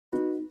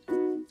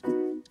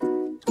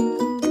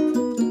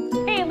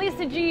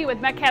with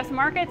Metcalfe's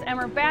Markets, and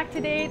we're back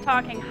today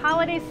talking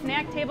holiday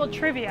snack table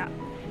trivia.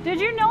 Did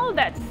you know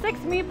that 6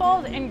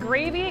 meatballs and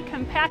gravy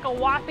can pack a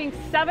whopping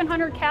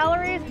 700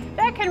 calories?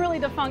 That can really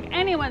debunk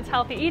anyone's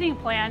healthy eating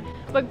plan,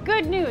 but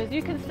good news,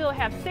 you can still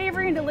have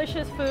savory and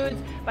delicious foods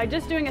by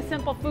just doing a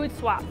simple food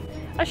swap.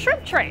 A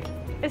shrimp tray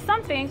is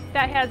something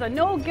that has a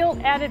no guilt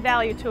added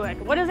value to it.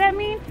 What does that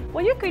mean?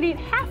 Well, you could eat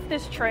half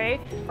this tray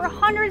for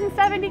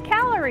 170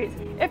 calories.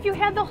 If you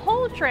had the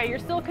whole tray, you're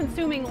still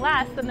consuming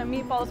less than the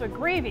meatballs or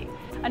gravy.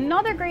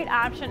 Another great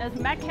option is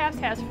Metcalfe's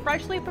has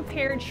freshly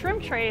prepared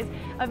shrimp trays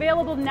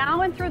available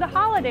now and through the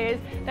holidays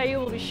that you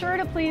will be sure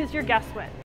to please your guests with.